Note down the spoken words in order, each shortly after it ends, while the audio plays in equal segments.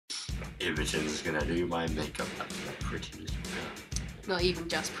Imogen's gonna do my makeup like a pretty little girl. Not even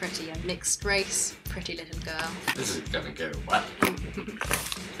just pretty, a mixed race, pretty little girl. This is gonna go well.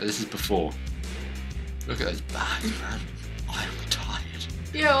 So this is before. Look at those bags, man. I'm tired.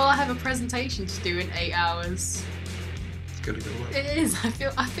 Yeah, well, I have a presentation to do in 8 hours. It's gonna go well. It is. I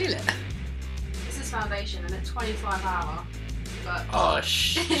feel it. This is foundation, and it's 25 hour. But oh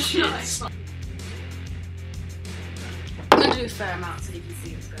shit! It's not. I'm gonna do a fair amount so you can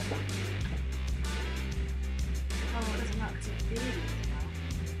see what's going on. Oh, it doesn't matter because it's really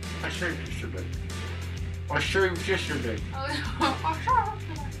I shaved yesterday. I shaved yesterday. Oh,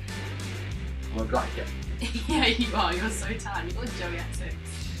 I'm a black cat. yeah, you are. You're so tan. You look Joey at 6.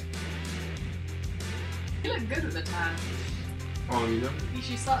 You look good with a tan. Oh, you know? You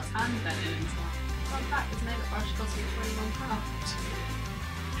should start tan bedding and stuff. Fun fact, this makeup brush cost me £21.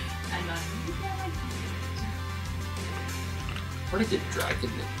 And What is it, drag,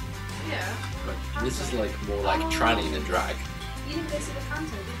 isn't it? yeah. But this is like more like tranny than drag. You didn't go see the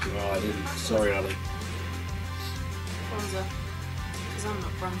Kanto, did you? Oh, I didn't. Sorry, Ali. Bronzer. Because I'm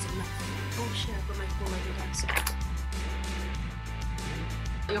not bronzer enough. Oh shit, I've got my full over accent.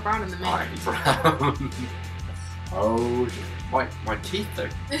 You're brown in the middle. I'm brown. Oh, my teeth though.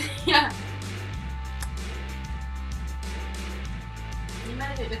 yeah. You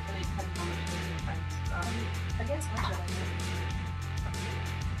made it differently depending on which one your face. I guess I should know.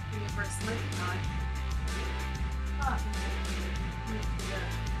 You're for a smoke night. Oh,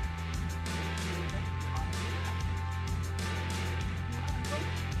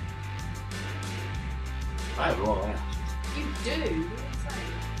 I have long hair. you do? What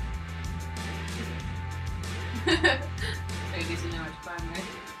are you saying? Ladies, you know what to find me.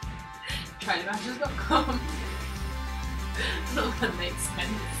 Trainermatches.com. Not that makes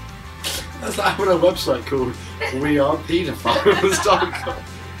sense. That's like having a website called wearepaedophiles.com.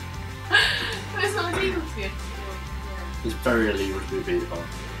 But it's not illegal to be a It's very illegal to be a paedophile.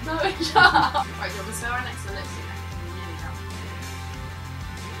 No, shut up! Right, do you want to stare next to the lipstick?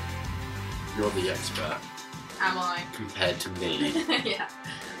 You're the expert. Am I? Compared to me. yeah.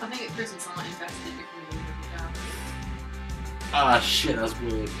 I think at Christmas I might invest in it before we go down. Ah shit, that's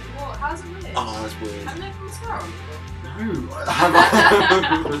weird. What? How's it weird? Oh, that's weird. Have you never put mascara on before? No, I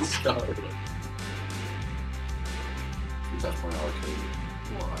haven't. Mascara. That's my arcade.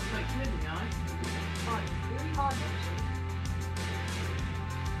 What? Like, you in the eye? Fine. Really hard, actually.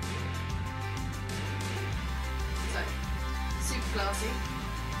 So, super classy.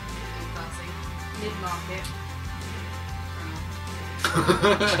 Super classy. Mid-market.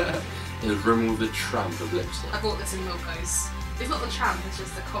 It's Rimmel the Tramp of lipstick. I bought this in Milko's. It's not the Tramp, it's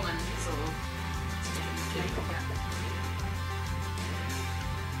just the common sort of. Yeah.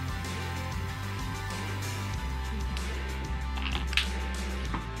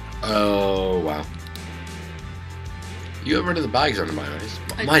 Oh wow. You got rid of the bags under my eyes.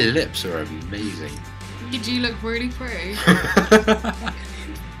 My lips are amazing. Did you look really pretty?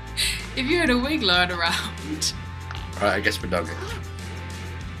 If you had a wig lying around. Alright, I guess we're done.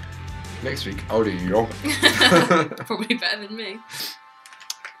 Next week, I'll do your. Probably better than me.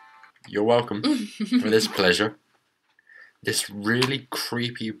 You're welcome for this pleasure. This really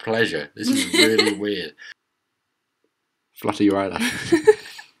creepy pleasure. This is really weird. Flutter your eyelashes.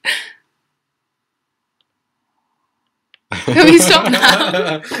 Can we stop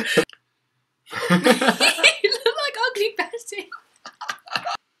now?